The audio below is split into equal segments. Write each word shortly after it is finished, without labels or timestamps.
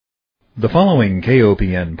The following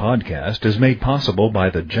KOPN podcast is made possible by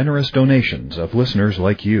the generous donations of listeners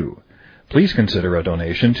like you. Please consider a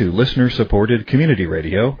donation to listener-supported community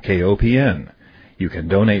radio, KOPN. You can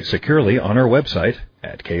donate securely on our website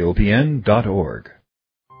at kopn.org.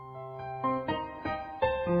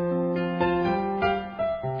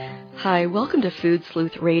 Hi, welcome to Food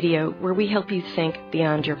Sleuth Radio, where we help you think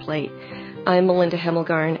beyond your plate. I'm Melinda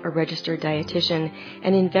Hemmelgarn, a registered dietitian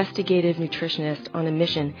and investigative nutritionist on a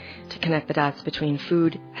mission to connect the dots between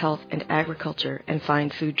food, health, and agriculture and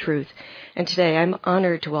find food truth. And today I'm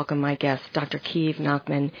honored to welcome my guest, Dr. Keeve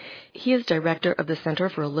Nachman. He is director of the Center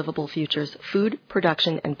for a Livable Future's Food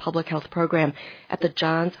Production and Public Health Program at the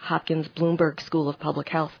Johns Hopkins Bloomberg School of Public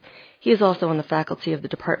Health. He is also on the faculty of the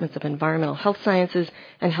Departments of Environmental Health Sciences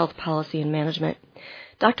and Health Policy and Management.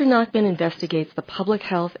 Dr. Nachman investigates the public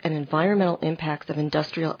health and environmental impacts of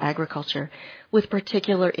industrial agriculture, with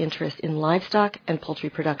particular interest in livestock and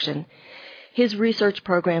poultry production. His research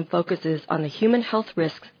program focuses on the human health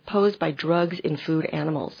risks posed by drugs in food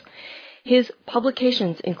animals. His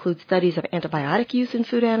publications include studies of antibiotic use in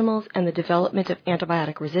food animals and the development of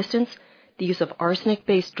antibiotic resistance, the use of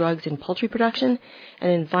arsenic-based drugs in poultry production,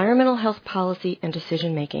 and environmental health policy and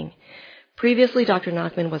decision-making. Previously, Dr.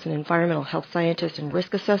 Nachman was an environmental health scientist and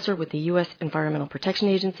risk assessor with the U.S. Environmental Protection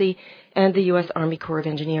Agency and the U.S. Army Corps of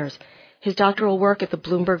Engineers. His doctoral work at the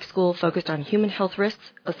Bloomberg School focused on human health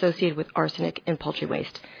risks associated with arsenic and poultry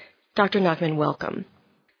waste. Dr. Nachman, welcome.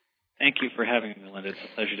 Thank you for having me, Melinda. It's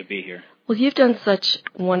a pleasure to be here. Well, you've done such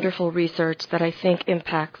wonderful research that I think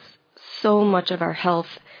impacts so much of our health,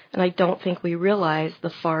 and I don't think we realize the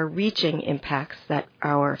far-reaching impacts that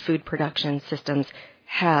our food production systems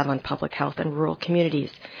have on public health and rural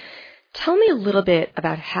communities. Tell me a little bit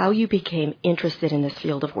about how you became interested in this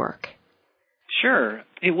field of work. Sure.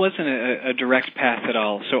 It wasn't a direct path at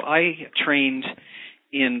all. So I trained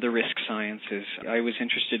in the risk sciences. I was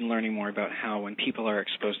interested in learning more about how, when people are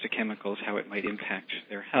exposed to chemicals, how it might impact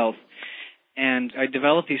their health. And I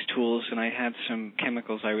developed these tools, and I had some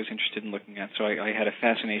chemicals I was interested in looking at. So I had a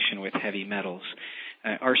fascination with heavy metals,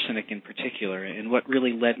 arsenic in particular. And what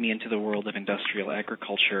really led me into the world of industrial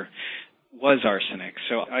agriculture was arsenic.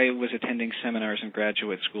 So I was attending seminars in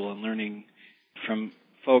graduate school and learning from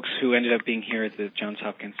folks who ended up being here at the Johns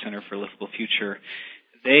Hopkins Center for a Livable Future.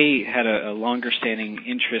 They had a longer-standing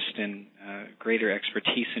interest and greater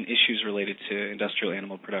expertise in issues related to industrial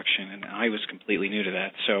animal production, and I was completely new to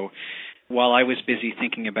that. So while I was busy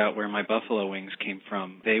thinking about where my buffalo wings came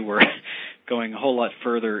from, they were going a whole lot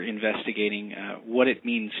further, investigating what it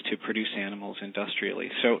means to produce animals industrially.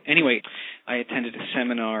 So anyway, I attended a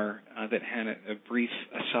seminar that had a brief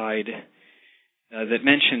aside that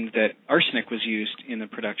mentioned that arsenic was used in the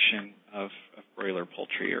production of broiler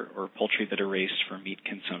poultry or poultry that are raised for meat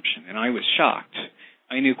consumption. And I was shocked.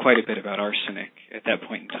 I knew quite a bit about arsenic. At that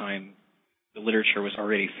point in time, the literature was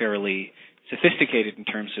already fairly sophisticated in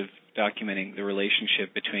terms of documenting the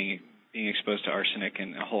relationship between being exposed to arsenic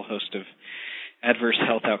and a whole host of adverse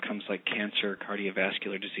health outcomes like cancer,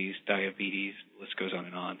 cardiovascular disease, diabetes, the list goes on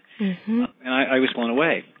and on. Mm-hmm. And I was blown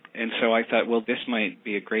away. And so I thought, well, this might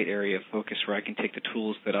be a great area of focus where I can take the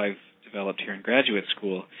tools that I've developed here in graduate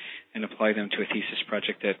school and apply them to a thesis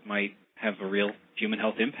project that might have a real human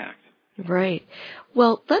health impact. Right.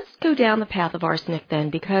 Well, let's go down the path of arsenic then,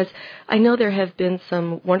 because I know there have been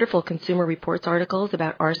some wonderful Consumer Reports articles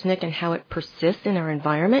about arsenic and how it persists in our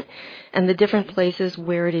environment and the different places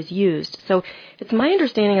where it is used. So it's my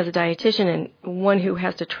understanding as a dietitian and one who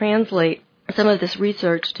has to translate some of this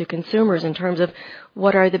research to consumers in terms of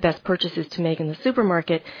what are the best purchases to make in the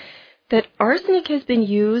supermarket, that arsenic has been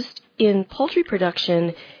used in poultry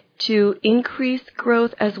production to increase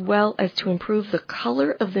growth as well as to improve the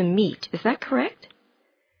color of the meat. Is that correct?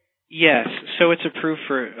 Yes. So it's approved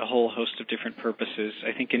for a whole host of different purposes.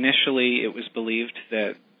 I think initially it was believed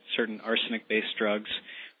that certain arsenic-based drugs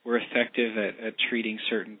were effective at treating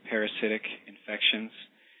certain parasitic infections.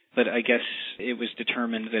 But I guess it was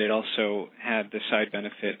determined that it also had the side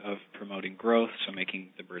benefit of promoting growth, so making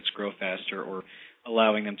the birds grow faster or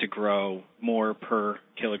allowing them to grow more per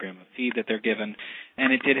kilogram of feed that they're given.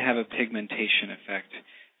 And it did have a pigmentation effect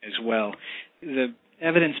as well. The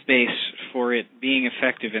evidence base for it being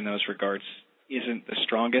effective in those regards isn't the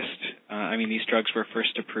strongest. These drugs were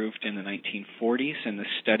first approved in the 1940s, and the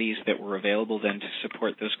studies that were available then to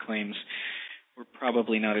support those claims were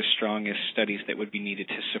probably not as strong as studies that would be needed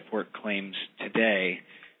to support claims today.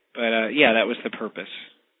 But, that was the purpose.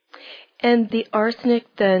 And the arsenic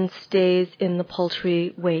then stays in the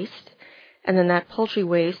poultry waste, and then that poultry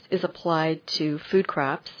waste is applied to food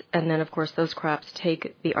crops, and then, of course, those crops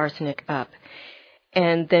take the arsenic up.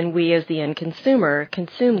 and then we as the end consumer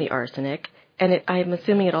consume the arsenic, and I'm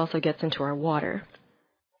assuming it also gets into our water.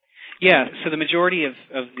 Yeah, so the majority of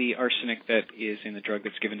the arsenic that is in the drug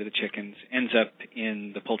that's given to the chickens ends up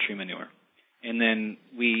in the poultry manure. And then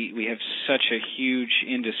we have such a huge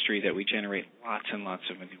industry that we generate lots and lots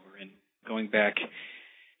of manure. And going back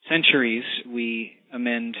centuries, we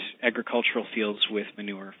amend agricultural fields with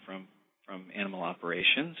manure from animal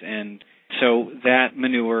operations. And so that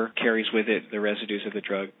manure carries with it the residues of the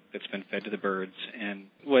drug that's been fed to the birds. And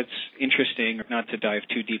what's interesting, not to dive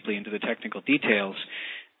too deeply into the technical details,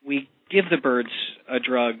 we give the birds a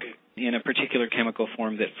drug in a particular chemical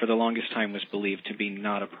form that for the longest time was believed to be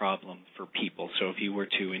not a problem for people. So if you were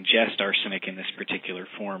to ingest arsenic in this particular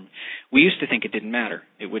form, we used to think it didn't matter.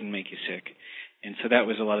 It wouldn't make you sick. And so that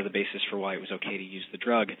was a lot of the basis for why it was okay to use the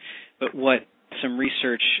drug. But what some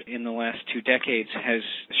research in the last 2 decades has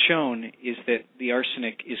shown is that the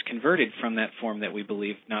arsenic is converted from that form that we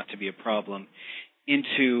believe not to be a problem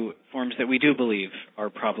into forms that we do believe are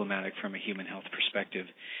problematic from a human health perspective.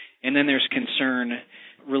 And then there's concern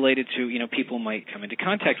related to, people might come into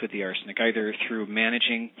contact with the arsenic either through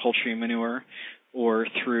managing poultry manure or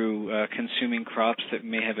through consuming crops that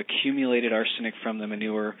may have accumulated arsenic from the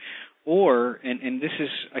manure, or, and this is,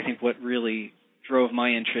 I think, what really drove my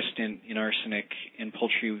interest in arsenic in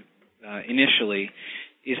poultry initially,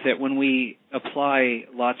 is that when we apply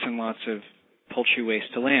lots and lots of poultry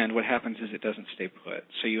waste to land, what happens is it doesn't stay put.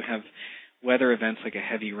 So you have weather events like a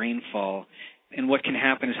heavy rainfall, and what can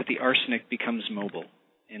happen is that the arsenic becomes mobile.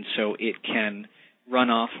 And so it can run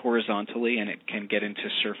off horizontally and it can get into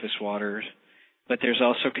surface waters. But there's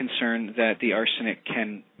also concern that the arsenic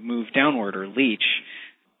can move downward or leach.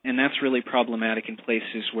 And that's really problematic in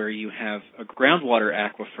places where you have a groundwater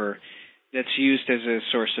aquifer that's used as a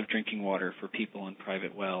source of drinking water for people on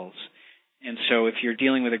private wells. And so if you're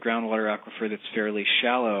dealing with a groundwater aquifer that's fairly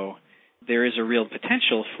shallow, there is a real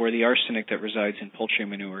potential for the arsenic that resides in poultry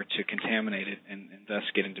manure to contaminate it and thus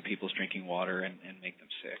get into people's drinking water and make them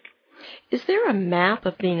sick. Is there a map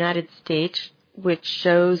of the United States which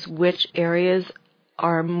shows which areas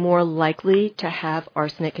are more likely to have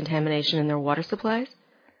arsenic contamination in their water supplies?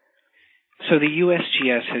 So the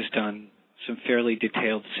USGS has done some fairly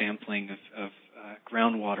detailed sampling of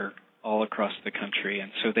groundwater all across the country,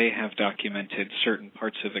 and so they have documented certain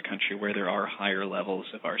parts of the country where there are higher levels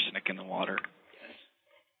of arsenic in the water.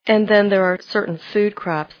 And then there are certain food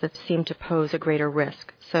crops that seem to pose a greater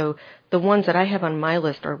risk. So the ones that I have on my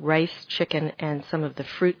list are rice, chicken, and some of the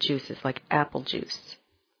fruit juices like apple juice.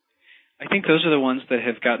 I think those are the ones that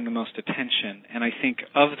have gotten the most attention, and I think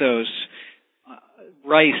of those,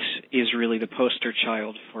 rice is really the poster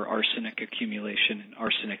child for arsenic accumulation and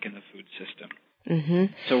arsenic in the food system. Mm-hmm.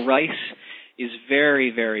 So rice is very,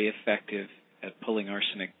 very effective at pulling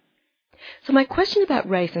arsenic. So my question about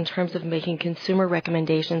rice in terms of making consumer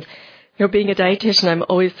recommendations, being a dietitian, I'm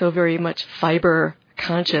always so very much fiber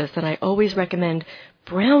conscious, and I always recommend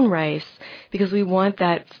brown rice because we want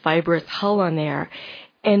that fibrous hull on there.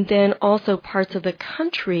 And then also parts of the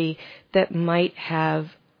country that might have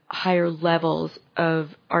higher levels of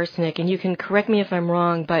arsenic. And you can correct me if I'm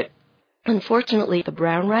wrong, but unfortunately the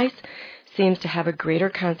brown rice seems to have a greater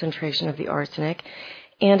concentration of the arsenic.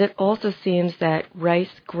 And it also seems that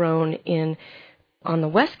rice grown on the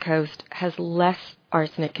West Coast has less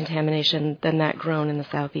arsenic contamination than that grown in the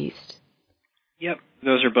Southeast. Yep,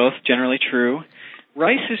 those are both generally true.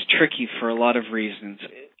 Rice is tricky for a lot of reasons.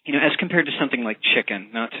 As compared to something like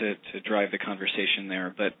chicken, not to drive the conversation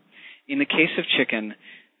there, but in the case of chicken,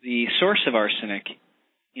 the source of arsenic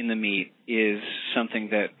in the meat is something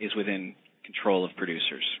that is within control of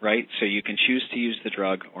producers, right? So you can choose to use the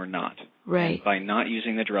drug or not. Right. And by not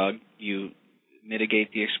using the drug, you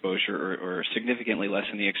mitigate the exposure or significantly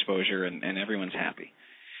lessen the exposure, and everyone's happy.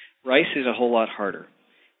 Rice is a whole lot harder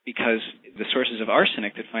because the sources of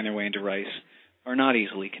arsenic that find their way into rice are not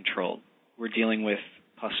easily controlled. We're dealing with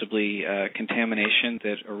possibly contamination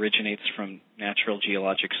that originates from natural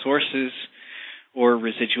geologic sources or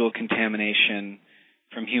residual contamination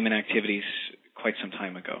from human activities quite some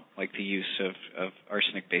time ago, like the use of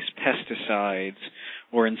arsenic-based pesticides,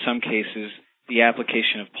 or in some cases, the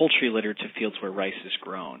application of poultry litter to fields where rice is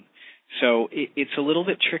grown. So it's a little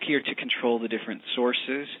bit trickier to control the different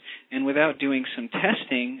sources, and without doing some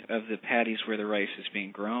testing of the paddies where the rice is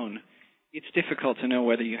being grown, it's difficult to know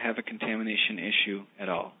whether you have a contamination issue at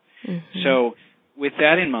all. Mm-hmm. So with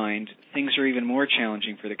that in mind, things are even more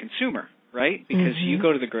challenging for the consumer, right? Because mm-hmm. you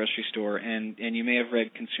go to the grocery store and you may have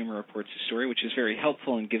read Consumer Reports' story, which is very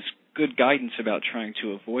helpful and gives good guidance about trying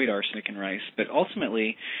to avoid arsenic in rice. But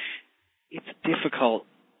ultimately, it's difficult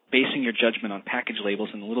basing your judgment on package labels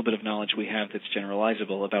and the little bit of knowledge we have that's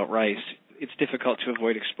generalizable about rice, it's difficult to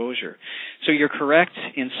avoid exposure. So you're correct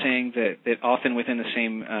in saying that often within the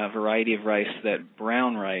same variety of rice, that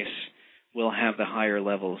brown rice will have the higher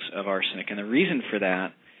levels of arsenic. And the reason for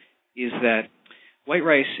that is that white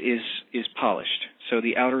rice is polished, so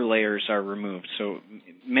the outer layers are removed. So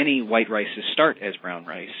many white rices start as brown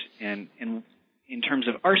rice, and in terms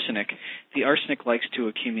of arsenic, the arsenic likes to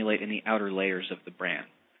accumulate in the outer layers of the bran.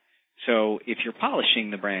 So if you're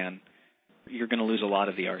polishing the bran, you're going to lose a lot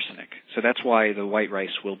of the arsenic. So that's why the white rice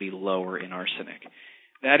will be lower in arsenic.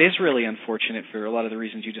 That is really unfortunate for a lot of the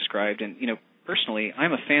reasons you described. And, personally,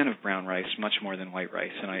 I'm a fan of brown rice much more than white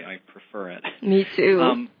rice, and I prefer it. Me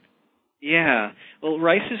too. Yeah. Well,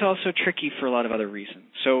 rice is also tricky for a lot of other reasons.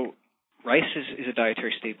 So rice is a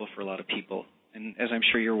dietary staple for a lot of people. And as I'm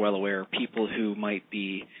sure you're well aware, people who might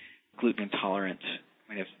be gluten intolerant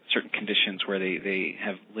might have certain conditions where they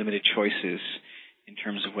have limited choices in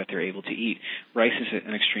terms of what they're able to eat. Rice is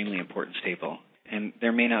an extremely important staple, and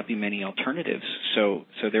there may not be many alternatives. So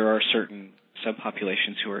there are certain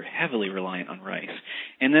subpopulations who are heavily reliant on rice.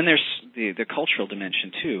 And then there's the cultural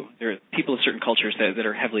dimension, too. There are people of certain cultures that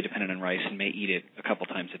are heavily dependent on rice and may eat it a couple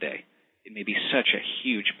times a day. It may be such a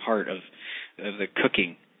huge part of the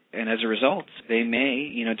cooking. And as a result, they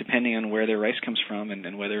may, depending on where their rice comes from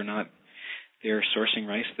and whether or not they're sourcing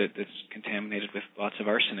rice that's contaminated with lots of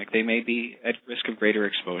arsenic, they may be at risk of greater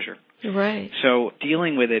exposure. Right. So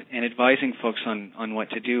dealing with it and advising folks on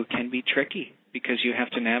what to do can be tricky because you have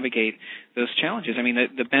to navigate those challenges. I mean,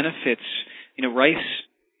 the benefits, rice,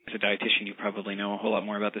 as a dietitian, you probably know a whole lot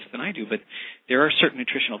more about this than I do, but there are certain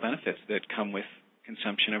nutritional benefits that come with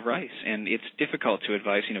consumption of rice. And it's difficult to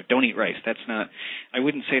advise, don't eat rice. I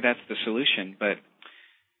wouldn't say that's the solution, but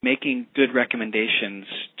making good recommendations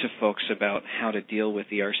to folks about how to deal with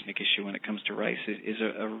the arsenic issue when it comes to rice is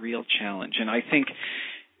a real challenge. And I think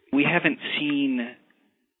we haven't seen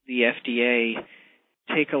the FDA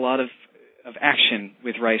take a lot of action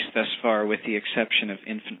with rice thus far, with the exception of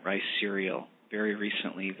infant rice cereal. Very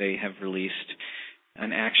recently, they have released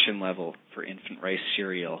an action level for infant rice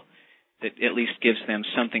cereal that at least gives them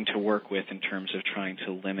something to work with in terms of trying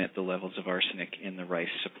to limit the levels of arsenic in the rice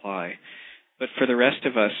supply. But for the rest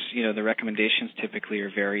of us, the recommendations typically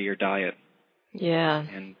are vary your diet. Yeah.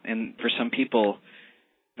 And for some people,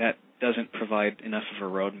 that doesn't provide enough of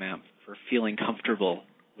a roadmap for feeling comfortable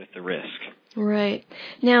with the risk. Right.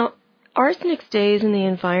 Now, arsenic stays in the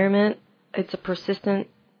environment. It's a persistent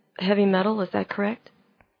heavy metal, is that correct?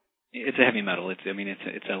 It's a heavy metal.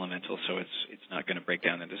 It's elemental, so it's not going to break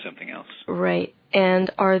down into something else. Right.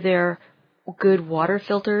 And are there good water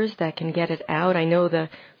filters that can get it out? I know the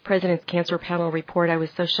President's Cancer Panel report, I was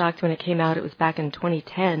so shocked when it came out. It was back in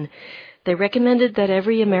 2010. They recommended that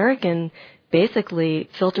every American basically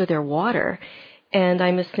filter their water. And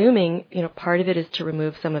I'm assuming, part of it is to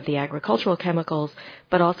remove some of the agricultural chemicals,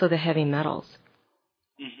 but also the heavy metals.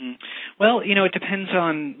 Mm-hmm. Well, it depends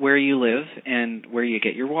on where you live and where you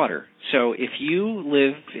get your water. So if you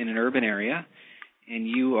live in an urban area and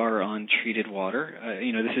you are on treated water,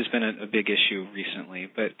 this has been a big issue recently,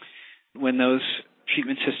 but when those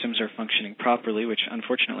treatment systems are functioning properly, which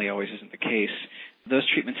unfortunately always isn't the case, those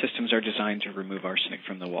treatment systems are designed to remove arsenic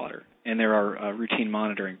from the water. And there are routine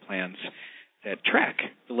monitoring plans that track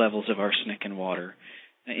the levels of arsenic in water.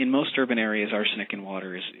 In most urban areas, arsenic in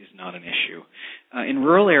water is not an issue. In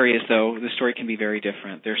rural areas, though, the story can be very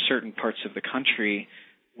different. There are certain parts of the country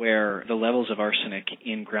where the levels of arsenic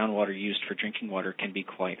in groundwater used for drinking water can be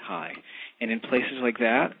quite high. And in places like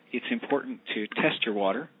that, it's important to test your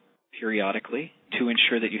water periodically to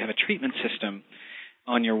ensure that you have a treatment system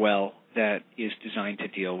on your well that is designed to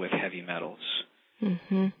deal with heavy metals.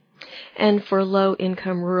 Mm-hmm. And for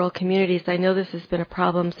low-income rural communities, I know this has been a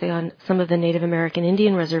problem, say, on some of the Native American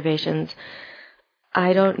Indian reservations.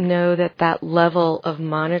 I don't know that level of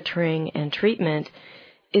monitoring and treatment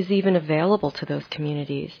is even available to those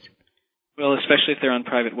communities. Well, especially if they're on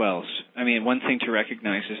private wells. I mean, one thing to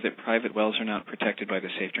recognize is that private wells are not protected by the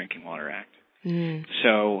Safe Drinking Water Act. Mm.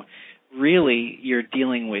 So really, you're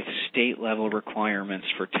dealing with state-level requirements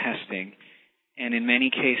for testing. And in many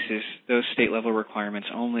cases, those state-level requirements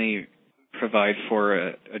only provide for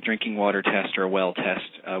a drinking water test or a well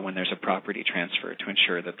test when there's a property transfer to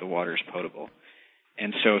ensure that the water is potable.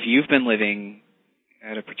 And so if you've been living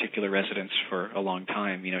at a particular residence for a long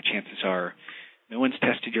time, chances are no one's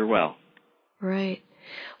tested your well. Right.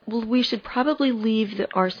 Well, we should probably leave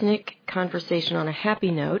the arsenic conversation on a happy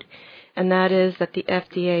note, and that is that the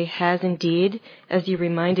FDA has indeed, as you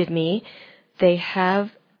reminded me, they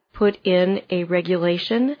have put in a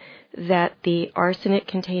regulation that the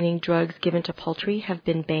arsenic-containing drugs given to poultry have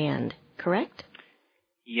been banned, correct?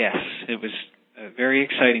 Yes, it was very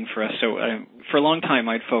exciting for us. So for a long time,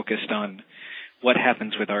 I'd focused on what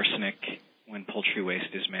happens with arsenic when poultry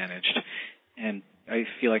waste is managed. And I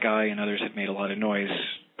feel like I and others have made a lot of noise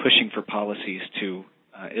pushing for policies to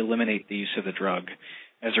eliminate the use of the drug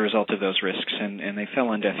as a result of those risks, and they fell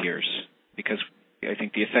on deaf ears because I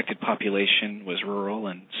think the affected population was rural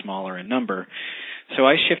and smaller in number. So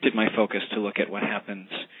I shifted my focus to look at what happens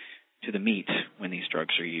to the meat when these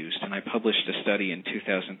drugs are used. And I published a study in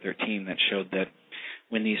 2013 that showed that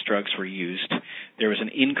when these drugs were used, there was an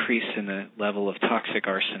increase in the level of toxic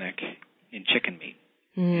arsenic in chicken meat.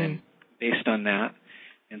 And based on that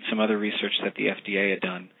and some other research that the FDA had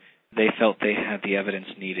done, they felt they had the evidence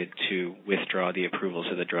needed to withdraw the approvals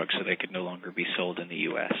of the drug so they could no longer be sold in the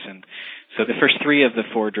U.S. And so the first 3 of the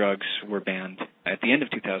 4 drugs were banned at the end of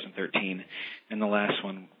 2013, and the last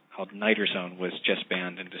one, called nitrazone, was just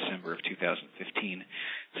banned in December of 2015.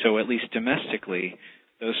 So at least domestically,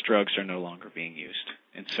 those drugs are no longer being used.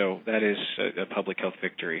 And so that is a public health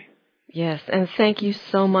victory. Yes, and thank you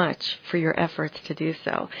so much for your efforts to do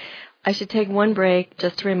so. I should take one break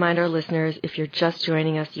just to remind our listeners, if you're just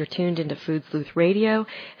joining us, you're tuned into Food Sleuth Radio,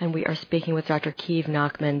 and we are speaking with Dr. Keeve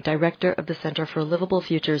Nachman, Director of the Center for Livable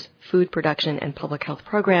Futures Food Production and Public Health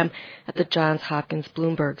Program at the Johns Hopkins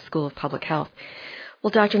Bloomberg School of Public Health. Well,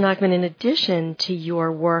 Dr. Nachman, in addition to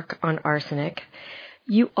your work on arsenic,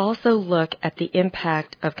 you also look at the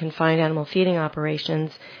impact of confined animal feeding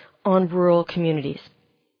operations on rural communities.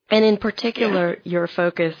 And in particular, your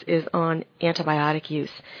focus is on antibiotic use.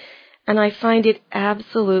 And I find it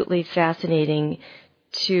absolutely fascinating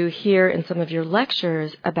to hear in some of your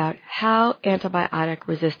lectures about how antibiotic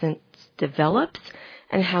resistance develops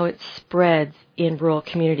and how it spreads in rural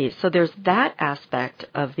communities. So there's that aspect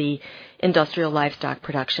of the industrial livestock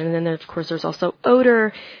production. And then, of course, there's also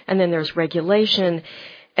odor, and then there's regulation,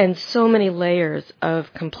 and so many layers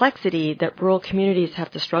of complexity that rural communities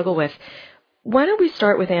have to struggle with. Why don't we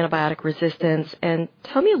start with antibiotic resistance, and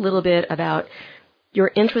tell me a little bit about your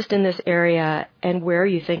interest in this area and where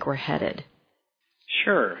you think we're headed.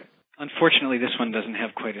 Sure. Unfortunately, this one doesn't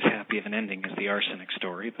have quite as happy of an ending as the arsenic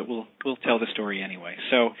story, but we'll tell the story anyway.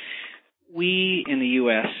 So we in the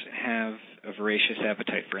U.S. have a voracious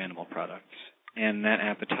appetite for animal products, and that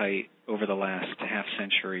appetite over the last half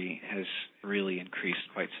century has really increased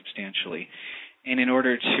quite substantially. And in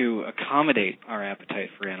order to accommodate our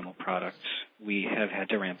appetite for animal products, we have had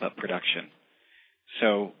to ramp up production.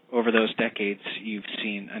 So over those decades, you've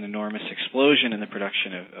seen an enormous explosion in the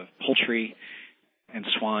production of poultry and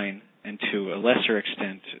swine, and to a lesser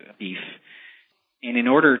extent, beef. And in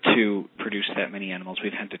order to produce that many animals,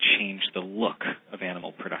 we've had to change the look of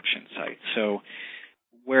animal production sites. So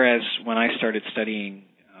whereas when I started studying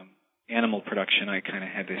animal production, I kind of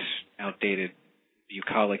had this outdated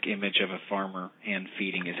bucolic image of a farmer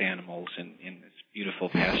hand-feeding his animals in this beautiful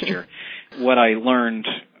pasture. What I learned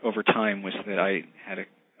over time was that I had a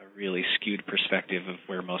really skewed perspective of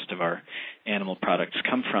where most of our animal products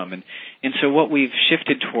come from. And so what we've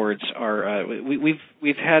shifted towards are,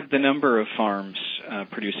 we've had the number of farms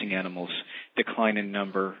producing animals decline in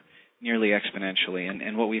number nearly exponentially.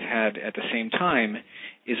 And what we've had at the same time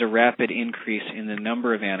is a rapid increase in the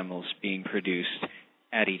number of animals being produced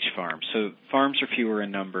at each farm. So farms are fewer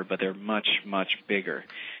in number, but they're much, much bigger.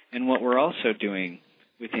 And what we're also doing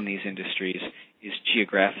within these industries is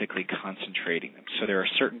geographically concentrating them. So there are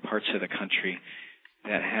certain parts of the country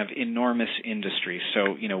that have enormous industries.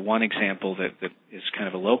 So, one example that is kind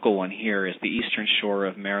of a local one here is the eastern shore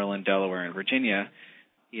of Maryland, Delaware, and Virginia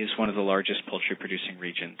is one of the largest poultry-producing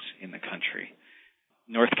regions in the country.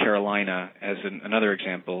 North Carolina, as another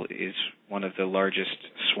example, is one of the largest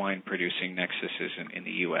swine-producing nexuses in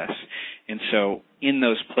the U.S. And so in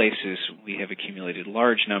those places, we have accumulated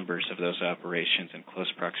large numbers of those operations in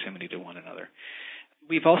close proximity to one another.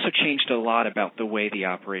 We've also changed a lot about the way the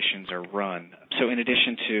operations are run. So in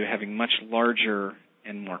addition to having much larger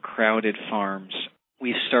and more crowded farms,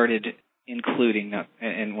 we've started including,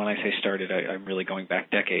 and when I say started, I'm really going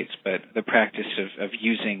back decades, but the practice of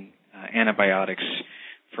using antibiotics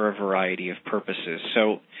for a variety of purposes.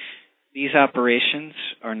 So these operations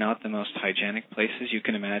are not the most hygienic places you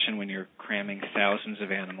can imagine when you're cramming thousands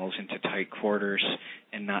of animals into tight quarters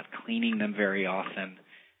and not cleaning them very often.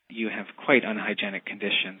 You have quite unhygienic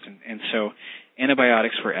conditions. And so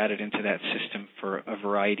antibiotics were added into that system for a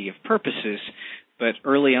variety of purposes, but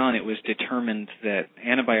early on it was determined that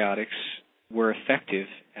antibiotics were effective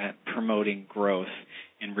at promoting growth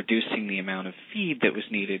and reducing the amount of feed that was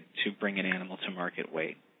needed to bring an animal to market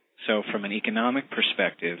weight. So from an economic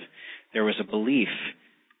perspective, there was a belief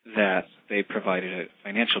that they provided a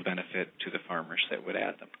financial benefit to the farmers that would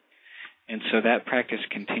add them. And so that practice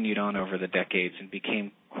continued on over the decades and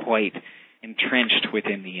became quite entrenched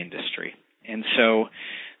within the industry. And so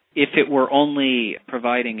if it were only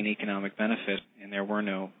providing an economic benefit and there were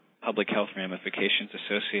no public health ramifications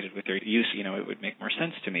associated with their use, it would make more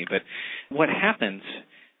sense to me. But what happens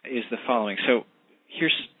is the following. So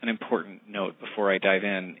here's an important note before I dive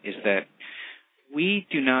in, is that we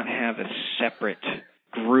do not have a separate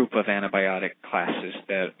group of antibiotic classes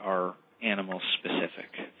that are animal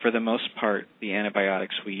specific. For the most part, the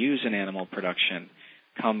antibiotics we use in animal production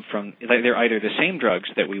come from, they're either the same drugs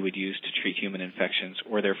that we would use to treat human infections,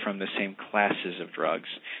 or they're from the same classes of drugs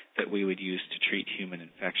that we would use to treat human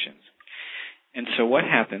infections. And so what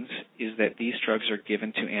happens is that these drugs are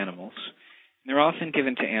given to animals. They're often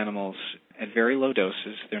given to animals at very low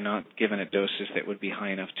doses. They're not given at doses that would be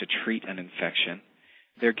high enough to treat an infection.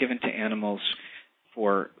 They're given to animals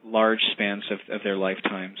for large spans of their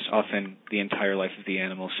lifetimes, often the entire life of the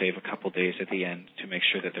animal, save a couple days at the end to make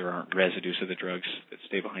sure that there aren't residues of the drugs that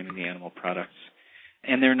stay behind in the animal products.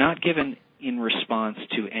 And they're not given in response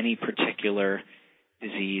to any particular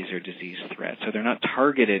disease or disease threat. So they're not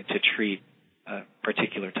targeted to treat a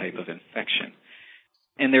particular type of infection.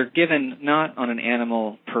 And they're given not on an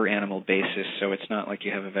animal-per-animal basis, so it's not like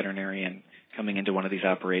you have a veterinarian coming into one of these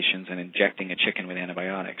operations and injecting a chicken with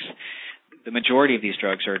antibiotics. The majority of these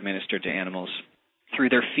drugs are administered to animals through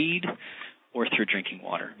their feed or through drinking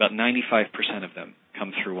water. About 95% of them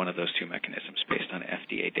come through one of those two mechanisms based on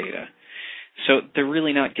FDA data. So they're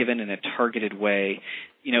really not given in a targeted way.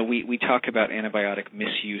 We talk about antibiotic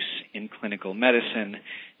misuse in clinical medicine,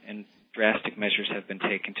 and drastic measures have been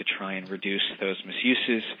taken to try and reduce those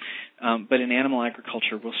misuses. But in animal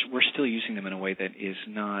agriculture, we're still using them in a way that is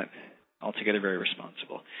not altogether very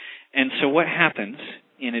responsible. And so what happens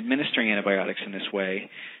in administering antibiotics in this way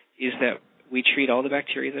is that we treat all the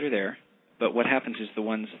bacteria that are there, but what happens is the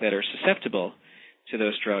ones that are susceptible to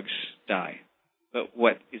those drugs die. But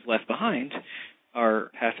what is left behind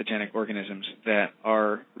are pathogenic organisms that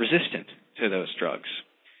are resistant to those drugs.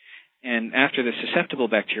 And after the susceptible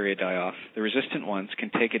bacteria die off, the resistant ones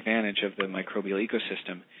can take advantage of the microbial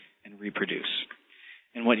ecosystem and reproduce.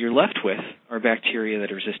 And what you're left with are bacteria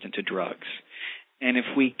that are resistant to drugs. And if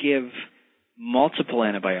we give multiple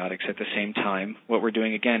antibiotics at the same time, what we're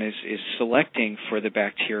doing again is selecting for the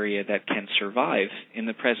bacteria that can survive in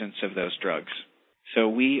the presence of those drugs. So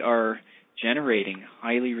we are generating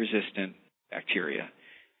highly resistant bacteria.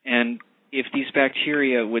 And if these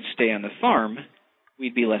bacteria would stay on the farm,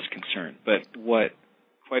 we'd be less concerned. But what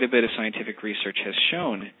quite a bit of scientific research has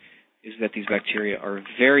shown is that these bacteria are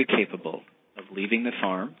very capable of leaving the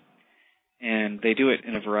farm, and they do it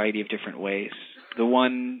in a variety of different ways.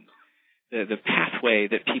 The pathway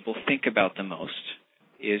that people think about the most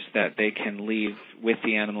is that they can leave with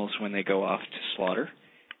the animals when they go off to slaughter,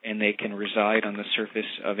 and they can reside on the surface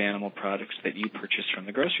of animal products that you purchase from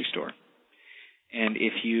the grocery store. And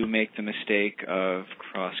if you make the mistake of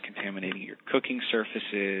cross-contaminating your cooking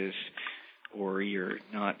surfaces, or you're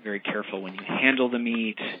not very careful when you handle the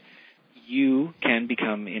meat, you can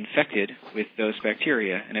become infected with those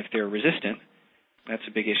bacteria. And if they're resistant, that's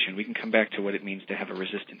a big issue. We can come back to what it means to have a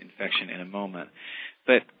resistant infection in a moment.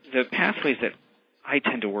 But the pathways that I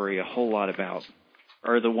tend to worry a whole lot about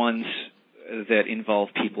are the ones that involve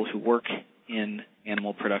people who work in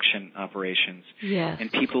animal production operations, yes,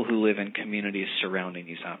 and people who live in communities surrounding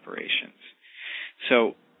these operations.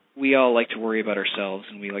 So we all like to worry about ourselves,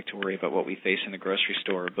 and we like to worry about what we face in the grocery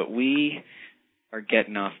store, but we are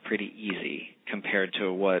getting off pretty easy compared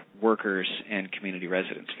to what workers and community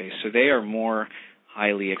residents face. So they are more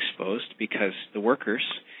highly exposed because the workers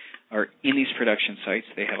are in these production sites.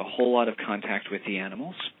 They have a whole lot of contact with the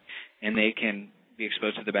animals, and they can be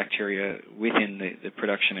exposed to the bacteria within the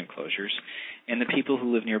production enclosures. And the people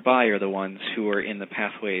who live nearby are the ones who are in the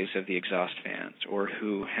pathways of the exhaust fans, or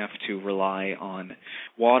who have to rely on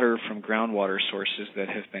water from groundwater sources that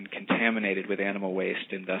have been contaminated with animal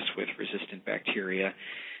waste and thus with resistant bacteria.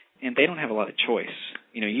 And they don't have a lot of choice.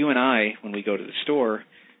 You and I, when we go to the store,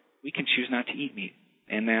 we can choose not to eat meat,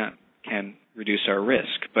 and that can reduce our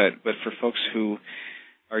risk. But for folks who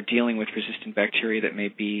are dealing with resistant bacteria that may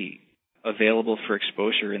be available for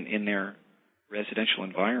exposure in their residential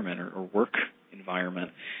environment or work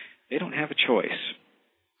environment, they don't have a choice.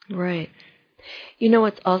 Right.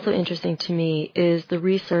 What's also interesting to me is the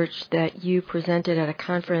research that you presented at a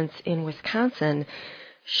conference in Wisconsin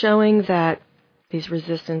showing that these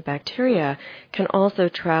resistant bacteria can also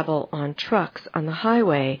travel on trucks on the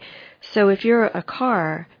highway. So if you're a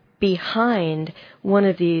car behind one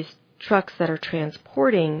of these trucks that are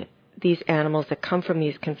transporting these animals that come from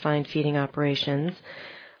these confined feeding operations,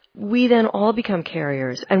 we then all become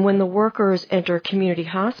carriers. And when the workers enter community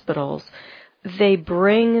hospitals, they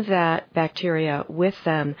bring that bacteria with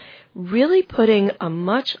them, really putting a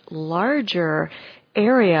much larger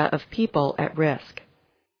area of people at risk.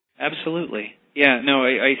 Absolutely. Yeah, no,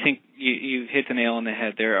 I think you hit the nail on the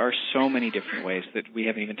head. There are so many different ways that we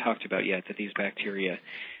haven't even talked about yet that these bacteria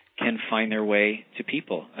can find their way to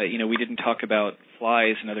people. We didn't talk about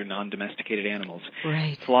flies and other non-domesticated animals.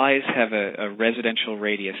 Right. Flies have a residential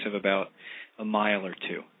radius of about a mile or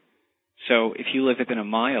two. So if you live within a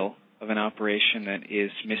mile of an operation that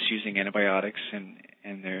is misusing antibiotics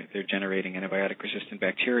and they're generating antibiotic-resistant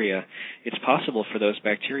bacteria, it's possible for those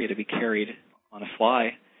bacteria to be carried on a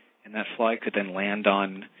fly, and that fly could then land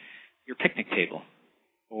on your picnic table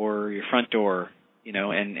or your front door,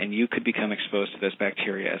 and you could become exposed to those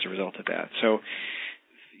bacteria as a result of that. So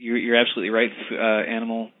you're absolutely right.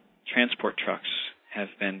 Animal transport trucks have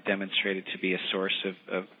been demonstrated to be a source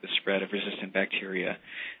of the spread of resistant bacteria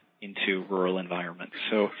into rural environments.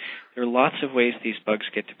 So there are lots of ways these bugs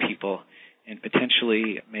get to people and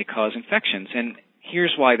potentially may cause infections. And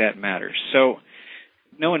here's why that matters. So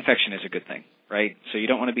no infection is a good thing, right? So you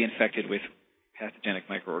don't want to be infected with pathogenic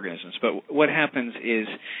microorganisms. But what happens is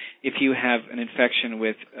if you have an infection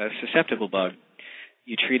with a susceptible bug,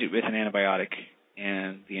 you treat it with an antibiotic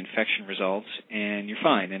and the infection resolves and you're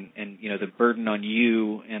fine. And the burden on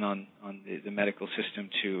you and on the medical system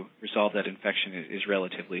to resolve that infection is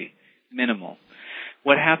relatively minimal.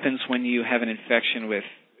 What happens when you have an infection with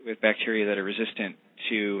bacteria that are resistant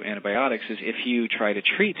to antibiotics is if you try to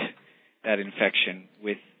treat that infection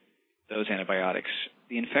with those antibiotics,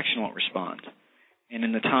 the infection won't respond. And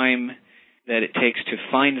in the time that it takes to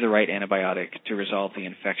find the right antibiotic to resolve the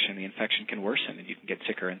infection can worsen and you can get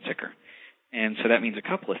sicker and sicker. And so that means a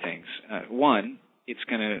couple of things. One, it's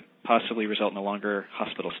going to possibly result in a longer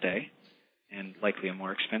hospital stay and likely a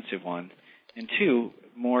more expensive one. And two,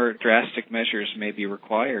 more drastic measures may be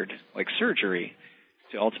required, like surgery,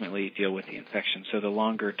 to ultimately deal with the infection. So the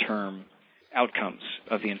longer-term outcomes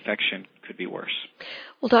of the infection could be worse.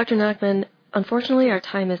 Well, Dr. Nachman, unfortunately our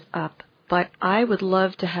time is up, but I would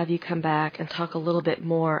love to have you come back and talk a little bit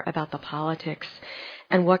more about the politics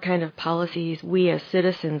and what kind of policies we as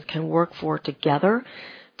citizens can work for together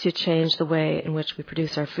to change the way in which we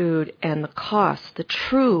produce our food and the costs, the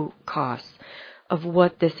true costs of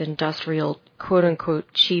what this industrial,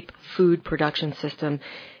 quote-unquote, cheap food production system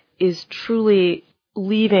is truly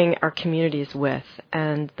leaving our communities with,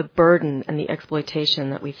 and the burden and the exploitation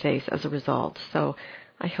that we face as a result. So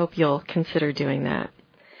I hope you'll consider doing that.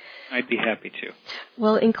 I'd be happy to.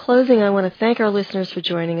 Well, in closing, I want to thank our listeners for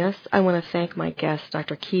joining us. I want to thank my guest,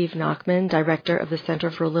 Dr. Keeve Nachman, Director of the Center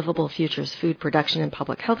for Livable Futures Food Production and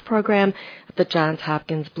Public Health Program at the Johns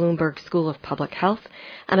Hopkins Bloomberg School of Public Health.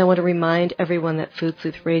 And I want to remind everyone that Food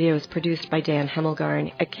Sleuth Radio is produced by Dan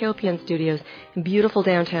Hemmelgarn at KOPN Studios in beautiful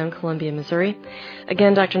downtown Columbia, Missouri.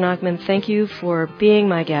 Again, Dr. Nachman, thank you for being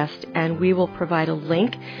my guest, and we will provide a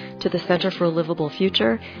link to the Center for a Livable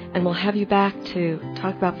Future, and we'll have you back to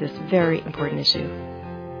talk about this very important issue.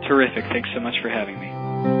 Terrific. Thanks so much for having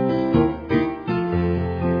me.